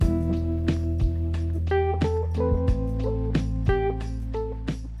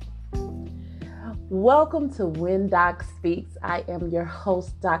Welcome to When Doc Speaks. I am your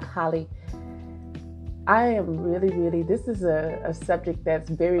host, Doc Holly. I am this is a subject that's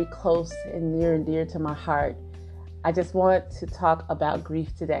very close and near and dear to my heart. I just want to talk about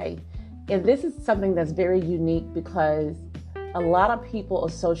grief today. And this is something that's very unique because a lot of people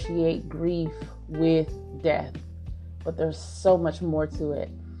associate grief with death, but there's so much more to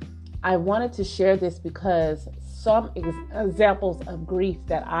it. I wanted to share this because some examples of grief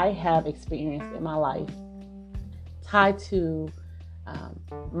that I have experienced in my life tied to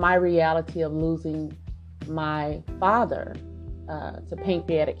my reality of losing my father to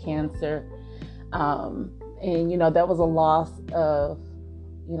pancreatic cancer. And, that was a loss of,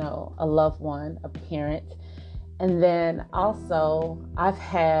 a loved one, a parent. And then also I've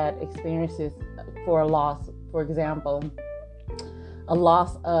had experiences for a loss, for example, a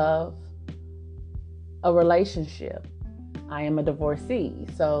loss of a relationship. I am a divorcee,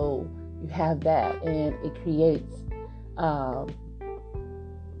 so you have that, and it creates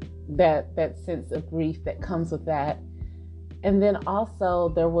that sense of grief that comes with that. And then also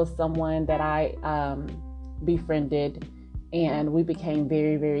there was someone that I befriended, and we became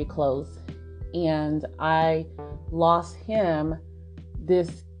very, very close. And I lost him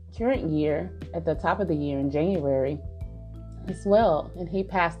this current year, at the top of the year in January as well, and he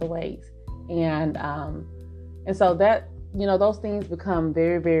passed away. And so that, those things become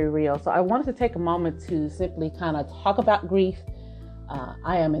very, very real. So I wanted to take a moment to simply kind of talk about grief.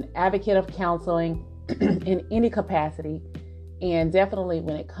 I am an advocate of counseling in any capacity, and definitely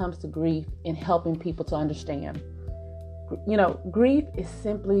when it comes to grief and helping people to understand. Grief is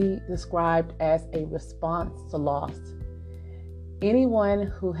simply described as a response to loss. Anyone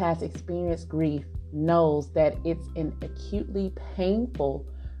who has experienced grief knows that it's an acutely painful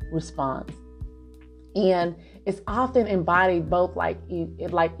response. And it's often embodied both like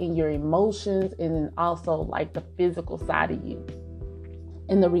in your emotions and also like the physical side of you.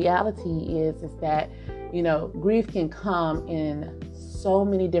 And the reality is that, grief can come in so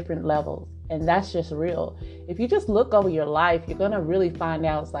many different levels. And that's just real. If you just look over your life, you're going to really find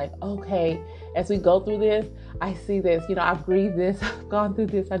out it's like, okay, as we go through this, I see this, I've grieved this, I've gone through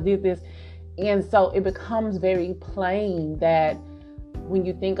this, I did this. And so it becomes very plain that when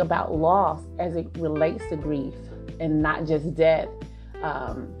you think about loss as it relates to grief and not just death,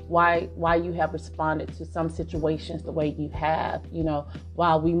 why you have responded to some situations the way you have,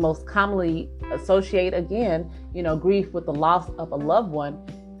 while we most commonly associate, again, grief with the loss of a loved one.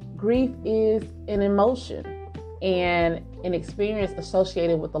 Grief is an emotion and an experience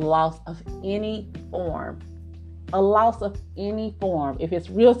associated with the loss of any form. A loss of any form. If it's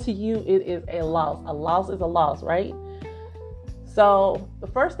real to you, it is a loss. A loss is a loss, right? So the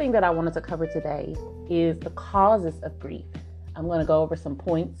first thing that I wanted to cover today is the causes of grief. I'm going to go over some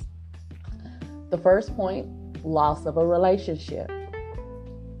points. The first point, loss of a relationship.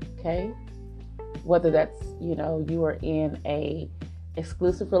 Okay? Whether that's, you are in a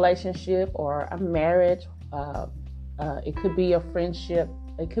exclusive relationship or a marriage, it could be a friendship,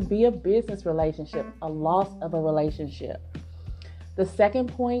 it could be a business relationship, a loss of a relationship. The second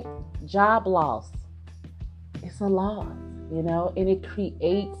point, job loss. It's a loss, and it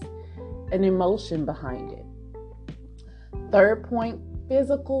creates an emotion behind it. Third point,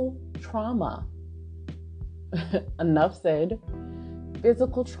 physical trauma. Enough said.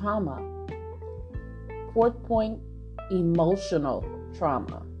 Physical trauma. Fourth point, emotional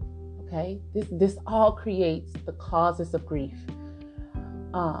trauma. Okay, this all creates the causes of grief,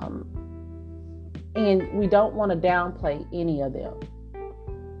 and we don't want to downplay any of them.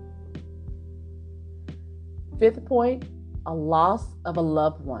 Fifth point, a loss of a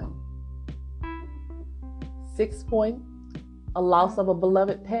loved one. Sixth point, a loss of a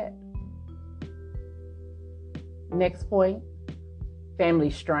beloved pet. Next point, family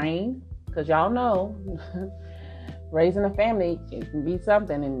strain, because y'all know raising a family, it can be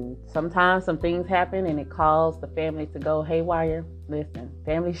something, and sometimes some things happen and it calls the family to go haywire. Listen,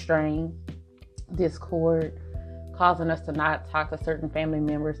 family strain, discord, causing us to not talk to certain family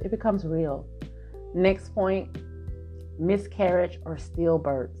members, it becomes real. Next point, miscarriage or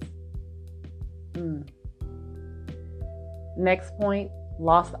stillbirths. Next point,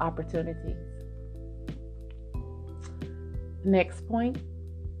 lost opportunities. Next point,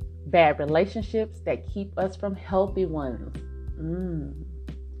 bad relationships that keep us from healthy ones.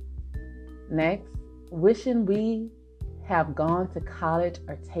 Next, wishing we have gone to college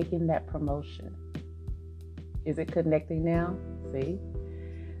or taken that promotion. Is it connecting now? See?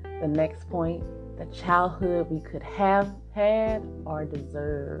 The next point, the childhood we could have had or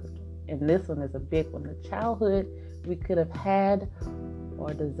deserved. And this one is a big one. The childhood we could have had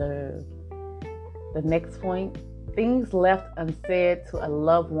or deserved. The next point, things left unsaid to a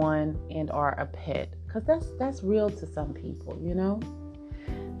loved one and or a pet. Because that's real to some people, you know.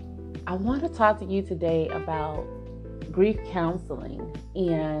 I want to talk to you today about grief counseling,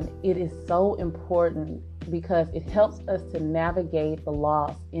 and it is so important because it helps us to navigate the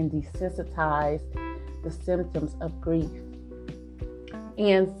loss and desensitize the symptoms of grief.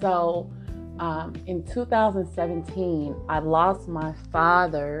 And so in 2017, I lost my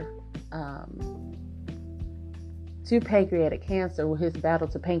father to pancreatic cancer, with his battle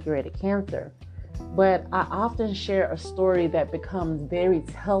to pancreatic cancer. But I often share a story that becomes very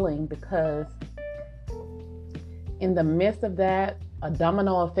telling because in the midst of that, a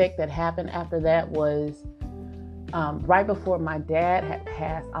domino effect that happened after that was right before my dad had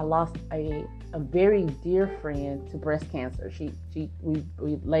passed, I lost a very dear friend to breast cancer. We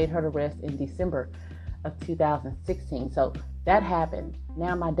laid her to rest in December of 2016. So that happened.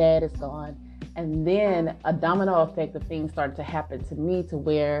 Now my dad is gone. And then a domino effect of things started to happen to me, to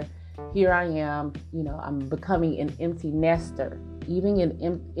where here I am, I'm becoming an empty nester. Even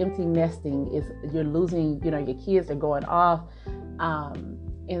in empty nesting you're losing, your kids are going off.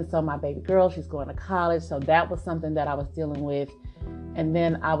 And so my baby girl, she's going to college. So that was something that I was dealing with. And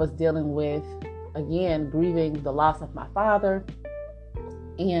then I was dealing with, again, grieving the loss of my father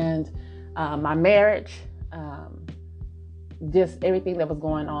and my marriage, just everything that was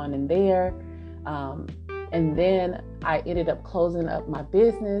going on in there. And then I ended up closing up my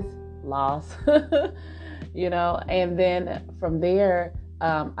business, loss, and then from there,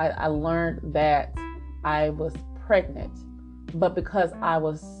 I learned that I was pregnant. But because I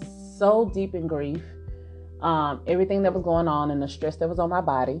was so deep in grief, everything that was going on and the stress that was on my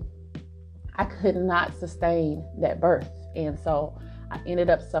body, I could not sustain that birth. And so I ended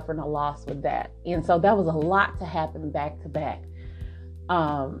up suffering a loss with that. And so that was a lot to happen back to back.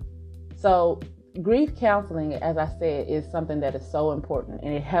 So grief counseling, as I said, is something that is so important,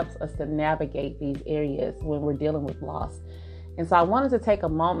 and it helps us to navigate these areas when we're dealing with loss. And so I wanted to take a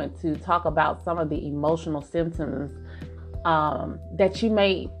moment to talk about some of the emotional symptoms that you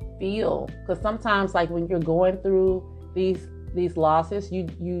may feel, because sometimes, like when you're going through these losses,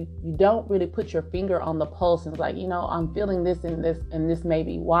 you don't really put your finger on the pulse and it's like, I'm feeling this and this, and this may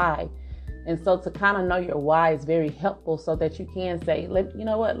be why. And so to kind of know your why is very helpful, so that you can say, let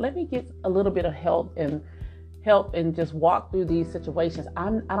me get a little bit of help and just walk through these situations. I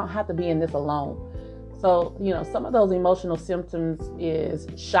don't have to be in this alone. So, some of those emotional symptoms is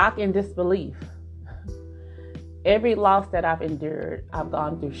shock and disbelief. Every loss that I've endured, I've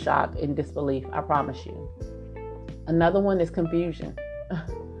gone through shock and disbelief, I promise you. Another one is confusion.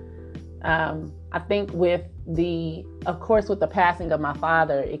 I think with the passing of my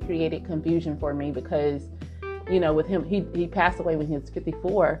father, it created confusion for me because, with him, he passed away when he was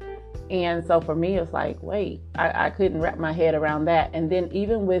 54. And so for me, it's like, wait, I couldn't wrap my head around that. And then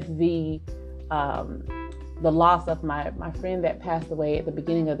even with the loss of my friend that passed away at the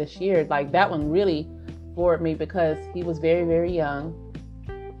beginning of this year, like that one really floored me because he was very, very young,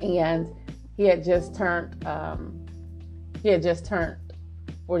 and he had just turned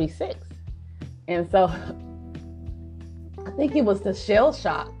 46. And so I think it was the shell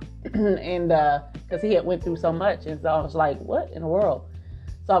shock and because he had went through so much. And so I was like, what in the world?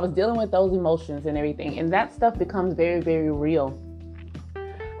 So I was dealing with those emotions and everything, and that stuff becomes very, very real.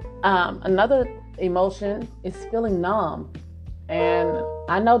 Another emotion is feeling numb. And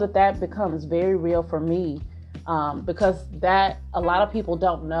I know that becomes very real for me because that a lot of people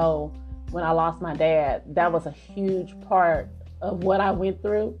don't know. When I lost my dad, that was a huge part of what I went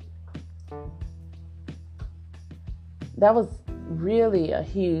through. That was really a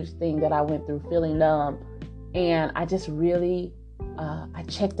huge thing that I went through, feeling numb. And I just really, I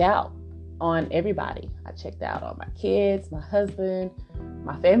checked out on everybody. I checked out on my kids, my husband,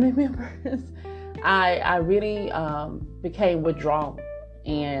 my family members. I really became withdrawn,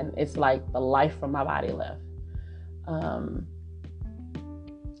 and it's like the life from my body left.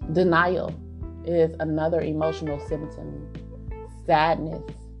 Denial is another emotional symptom. Sadness,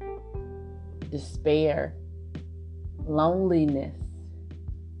 despair, loneliness,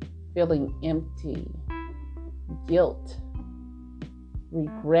 feeling empty, guilt,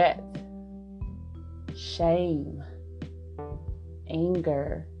 regret, shame,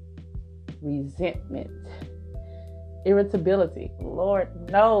 anger, resentment, irritability.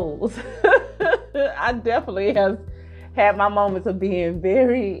 Lord knows. I definitely have had my moments of being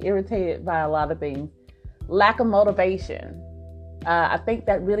very irritated by a lot of things. Lack of motivation. I think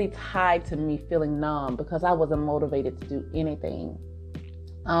that really tied to me feeling numb because I wasn't motivated to do anything.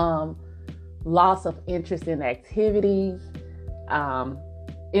 Loss of interest in activities.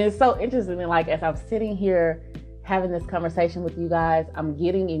 it's so interesting. Like, as I'm sitting here having this conversation with you guys, I'm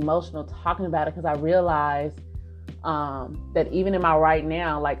getting emotional talking about it, because I realize that even in my right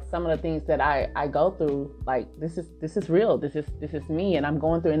now, like, some of the things that I go through, like, this is real. This is me, and I'm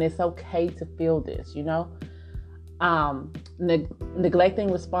going through, and it's okay to feel this,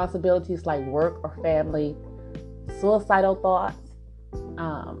 neglecting responsibilities like work or family, suicidal thoughts,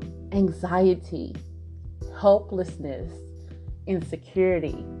 anxiety, hopelessness,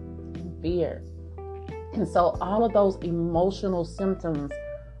 insecurity, fear. And so all of those emotional symptoms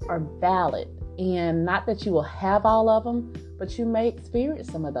are valid. And not that you will have all of them, but you may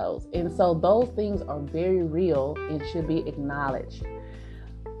experience some of those. And so those things are very real and should be acknowledged.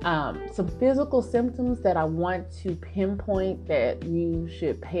 Some physical symptoms that I want to pinpoint that you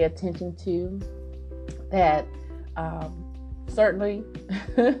should pay attention to, that certainly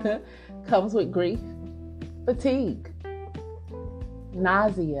comes with grief: fatigue,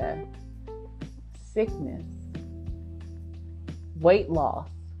 nausea, sickness, weight loss,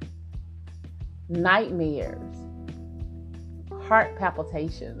 nightmares, heart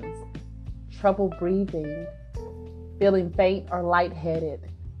palpitations, trouble breathing, feeling faint or lightheaded,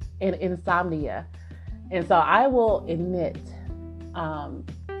 and insomnia. And so I will admit,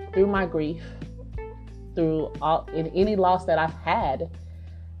 through my grief, through in any loss that I've had,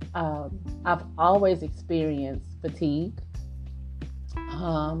 I've always experienced fatigue.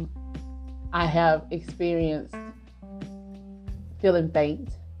 I have experienced feeling faint.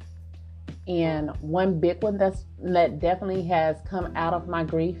 And one big one that definitely has come out of my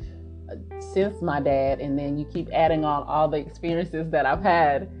grief since my dad, and then you keep adding on all the experiences that I've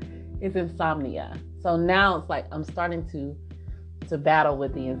had, is insomnia. So now it's like I'm starting to battle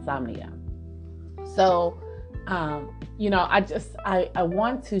with the insomnia. So, I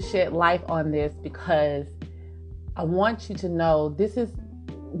want to shed light on this, because I want you to know this is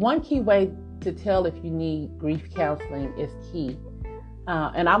one key way to tell if you need grief counseling is key.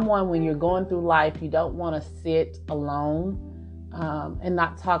 And I'm one, when you're going through life, you don't want to sit alone and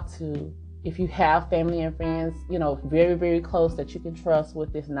not talk to, if you have family and friends, very, very close that you can trust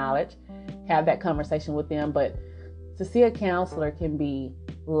with this knowledge, have that conversation with them. But to see a counselor can be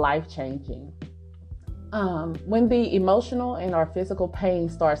life-changing. When the emotional and or physical pain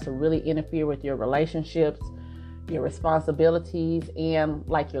starts to really interfere with your relationships, your responsibilities, and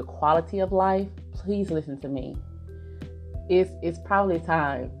like your quality of life, please listen to me. It's probably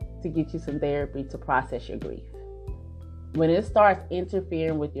time to get you some therapy to process your grief. When it starts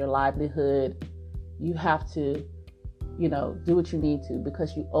interfering with your livelihood, you have to, do what you need to,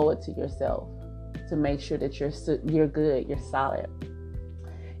 because you owe it to yourself to make sure that you're good, you're solid.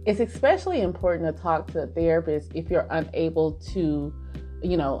 It's especially important to talk to a therapist if you're unable to,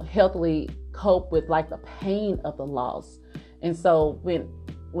 healthily cope with like the pain of the loss. And so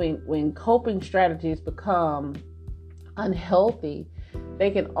when coping strategies become unhealthy,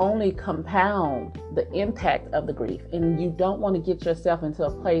 they can only compound the impact of the grief. And you don't want to get yourself into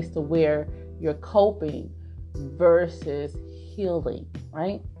a place to where you're coping versus healing,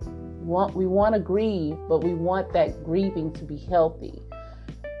 right? We want to grieve, but we want that grieving to be healthy.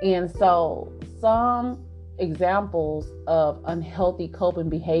 And so some examples of unhealthy coping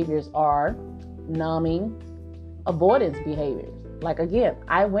behaviors are numbing, avoidance behaviors. Like, again,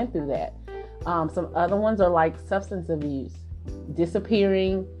 I went through that. Some other ones are like substance abuse,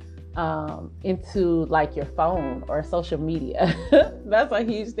 disappearing into like your phone or social media. That's a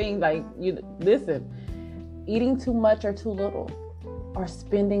huge thing. Like, eating too much or too little, or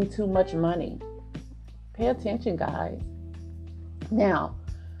spending too much money. Pay attention, guys. Now,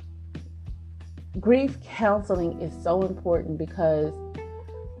 grief counseling is so important because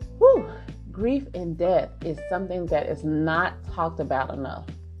grief and death is something that is not talked about enough.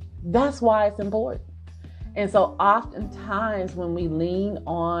 That's why it's important. And so oftentimes when we lean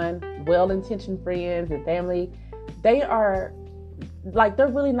on well-intentioned friends and family, they're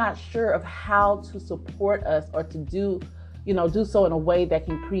really not sure of how to support us or to do so in a way that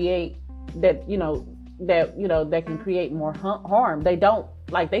can create that can create more harm. They don't,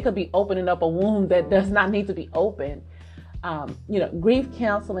 they could be opening up a wound that does not need to be open. Grief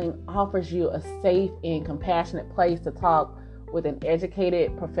counseling offers you a safe and compassionate place to talk with an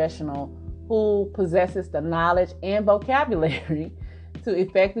educated professional who possesses the knowledge and vocabulary to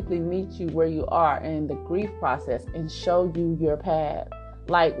effectively meet you where you are in the grief process and show you your path.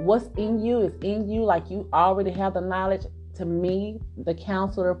 Like, what's in you is in you. Like, you already have the knowledge. To me, the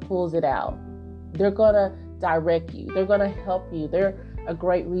counselor pulls it out. They're going to direct you. They're going to help you. They're a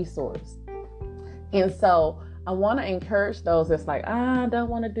great resource. And so I want to encourage those that's like, I don't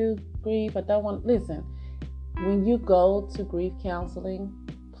want to do grief. I don't want, listen, when you go to grief counseling,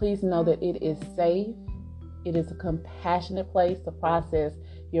 please know that it is safe. It is a compassionate place to process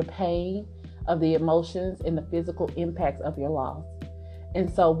your pain of the emotions and the physical impacts of your loss.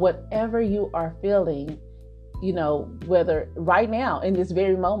 And so whatever you are feeling, whether right now in this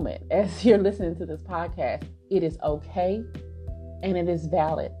very moment, as you're listening to this podcast, it is okay and it is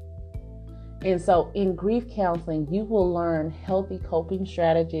valid. And so in grief counseling, you will learn healthy coping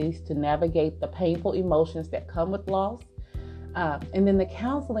strategies to navigate the painful emotions that come with loss. And then the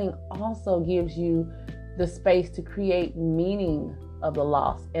counseling also gives you the space to create meaning of the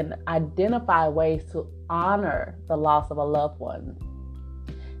loss and identify ways to honor the loss of a loved one.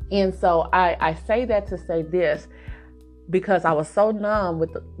 And so I say that to say this, because I was so numb with,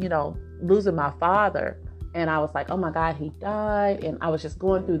 losing my father. And I was like, oh my God, he died. And I was just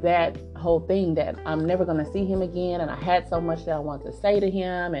going through that whole thing that I'm never going to see him again. And I had so much that I wanted to say to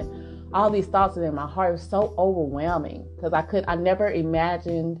him. And all these thoughts in my heart was so overwhelming because I never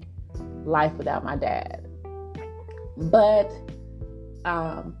imagined life without my dad. But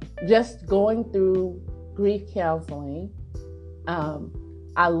just going through grief counseling,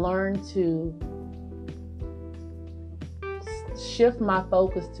 I learned to shift my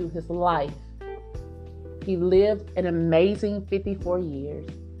focus to his life. He lived an amazing 54 years.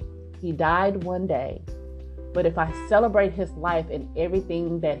 He died one day. But if I celebrate his life and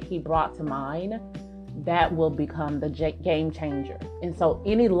everything that he brought to mind, that will become the game changer. And so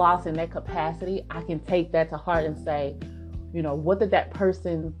any loss in that capacity, I can take that to heart and say, what did that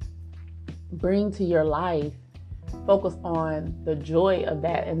person bring to your life? Focus on the joy of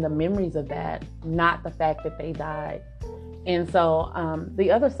that and the memories of that, not the fact that they died. And so the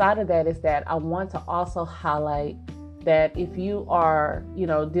other side of that is that I want to also highlight that if you are,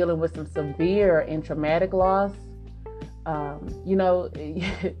 dealing with some severe and traumatic loss,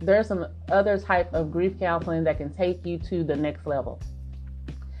 there's some other type of grief counseling that can take you to the next level.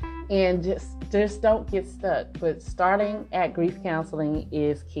 And just don't get stuck. But starting at grief counseling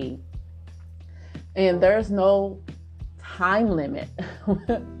is key. And there's no time limit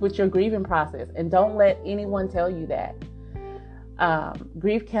with your grieving process. And don't let anyone tell you that.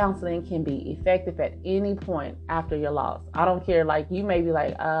 Grief counseling can be effective at any point after your loss. I don't care. Like, you may be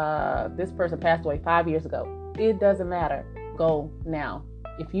like, this person passed away 5 years ago. It doesn't matter. Go now.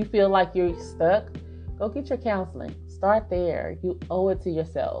 If you feel like you're stuck, go get your counseling. Start there. You owe it to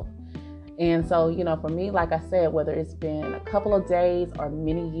yourself. And so, for me, like I said, whether it's been a couple of days or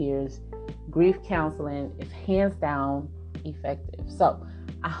many years, grief counseling is hands down effective. So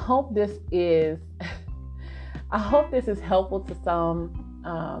I hope this is helpful to some.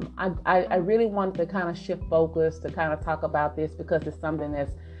 I really wanted to kind of shift focus to kind of talk about this because it's something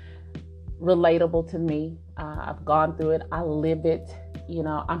that's relatable to me. I've gone through it. I live it.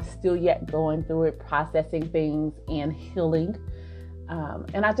 I'm still yet going through it, processing things and healing.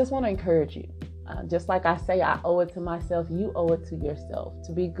 And I just want to encourage you. Just like I say, I owe it to myself. You owe it to yourself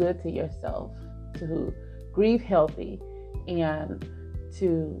to be good to yourself, to grieve healthy, and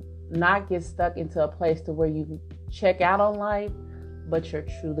to not get stuck into a place to where you check out on life, but you're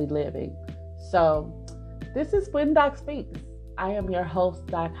truly living. So this is When Doc Speaks. I am your host,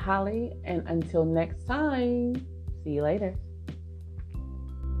 Doc Holly. And until next time, see you later.